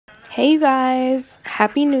Hey you guys,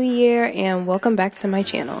 happy new year and welcome back to my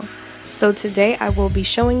channel. So today I will be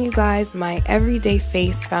showing you guys my everyday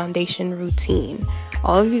face foundation routine.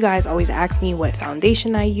 All of you guys always ask me what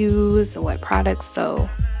foundation I use, what products, so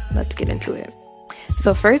let's get into it.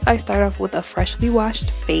 So first I start off with a freshly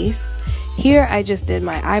washed face. Here I just did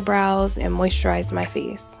my eyebrows and moisturized my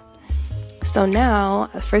face. So now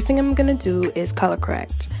the first thing I'm gonna do is color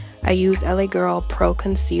correct. I use LA Girl Pro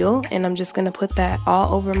Conceal and I'm just gonna put that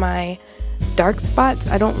all over my dark spots.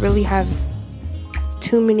 I don't really have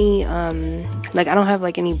too many I don't have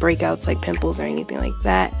like any breakouts like pimples or anything like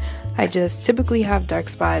that. I just typically have dark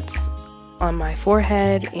spots on my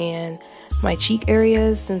forehead and my cheek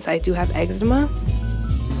areas since I do have eczema.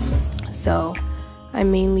 So I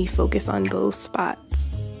mainly focus on those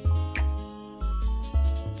spots.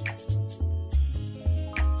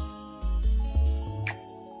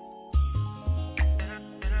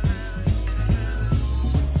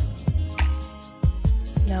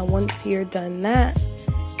 Now once you're done that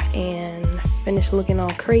and finish looking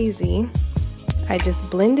all crazy, I just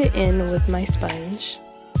blend it in with my sponge.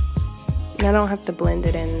 And I don't have to blend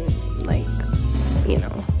it in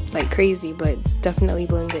like crazy, but definitely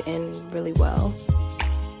blend it in really well.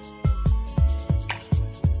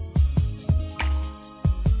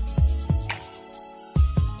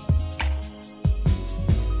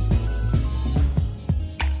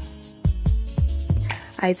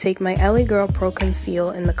 I take my LA Girl Pro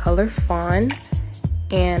Conceal in the color Fawn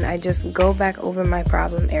and I just go back over my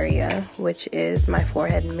problem area, which is my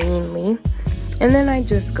forehead mainly, and then I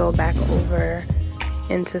just go back over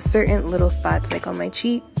into certain little spots like on my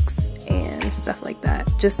cheeks and stuff like that,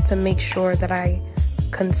 just to make sure that I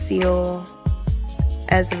conceal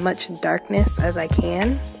as much darkness as I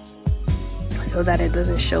can so that it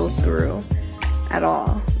doesn't show through at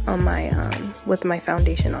all on my with my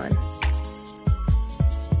foundation on.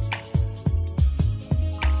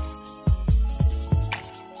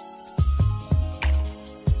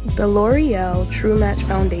 The L'Oreal True Match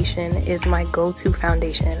Foundation is my go-to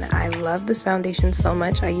foundation. I love this foundation so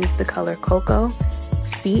much. I use the color Cocoa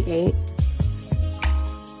C8.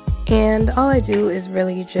 And all I do is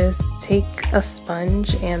really just take a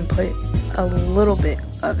sponge and put a little bit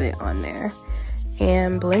of it on there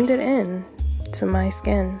and blend it in to my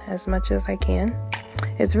skin as much as I can.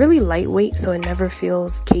 It's really lightweight, so it never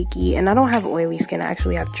feels cakey. And I don't have oily skin, I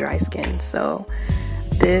actually have dry skin. So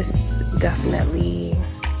this definitely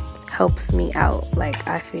helps me out. Like,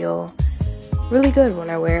 I feel really good when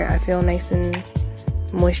I wear it. I feel nice and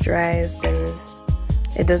moisturized and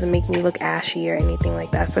it doesn't make me look ashy or anything like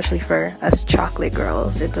that, especially for us chocolate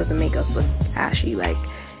girls. It doesn't make us look ashy. Like,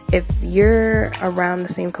 if you're around the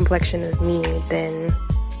same complexion as me, then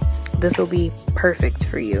this will be perfect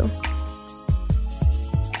for you.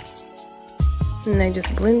 And I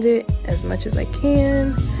just blend it as much as I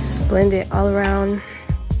can, blend it all around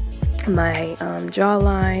my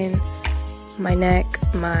jawline, my neck,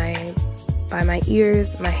 by my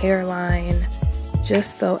ears, my hairline,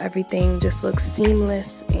 just so everything just looks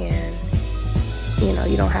seamless and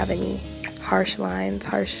you don't have any harsh lines,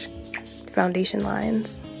 harsh foundation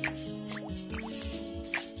lines.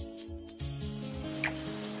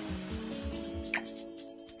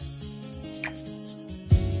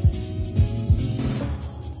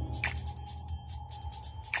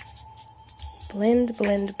 Blend,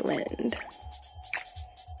 blend, blend.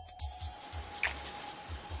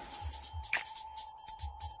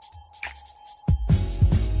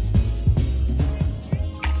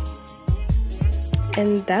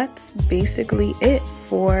 And that's basically it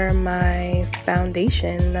for my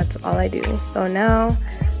foundation. That's all I do. So now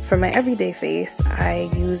for my everyday face, I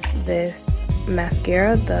use this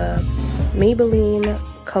mascara, the Maybelline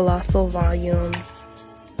Colossal Volume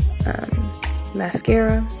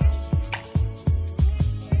mascara.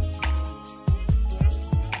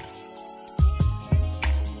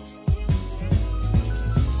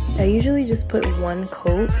 I usually just put one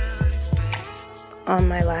coat on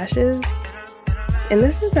my lashes, and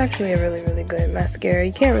this is actually a really, really good mascara.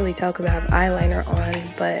 You can't really tell because I have eyeliner on,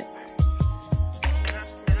 but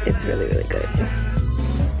it's really, really good.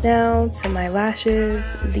 Now to my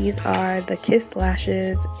lashes. These are the Kiss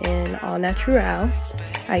lashes in All Natural.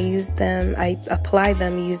 I apply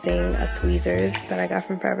them using a tweezers that I got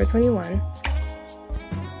from Forever 21.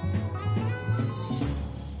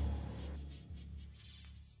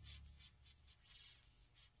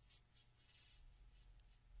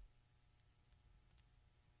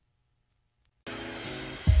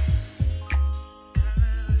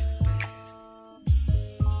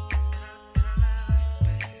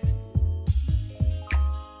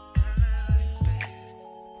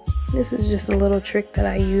 This is just a little trick that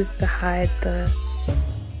I use to hide the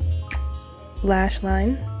lash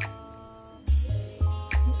line.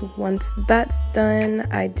 Once that's done,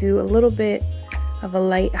 I do a little bit of a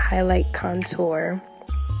light highlight contour.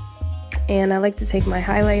 And I like to take my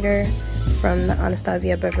highlighter from the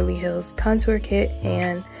Anastasia Beverly Hills contour kit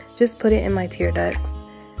and just put it in my tear ducts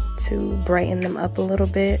to brighten them up a little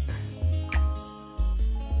bit.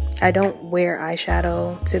 I don't wear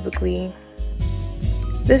eyeshadow typically.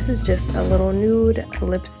 This is just a little nude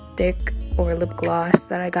lipstick or lip gloss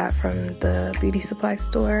that I got from the beauty supply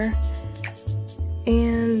store.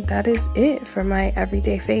 And that is it for my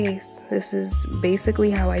everyday face. This is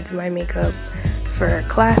basically how I do my makeup for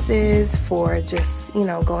classes, for just, you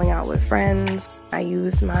know, going out with friends. I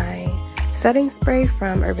use my setting spray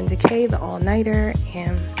from Urban Decay, the all-nighter,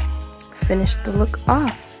 and finish the look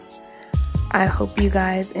off. I hope you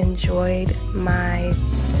guys enjoyed my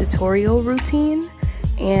tutorial routine,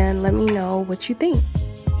 and let me know what you think.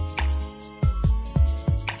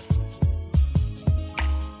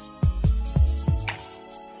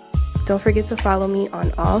 Don't forget to follow me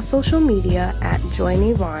on all social media at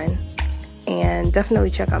JOYNAVON, and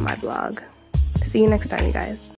definitely check out my blog. See you next time, you guys.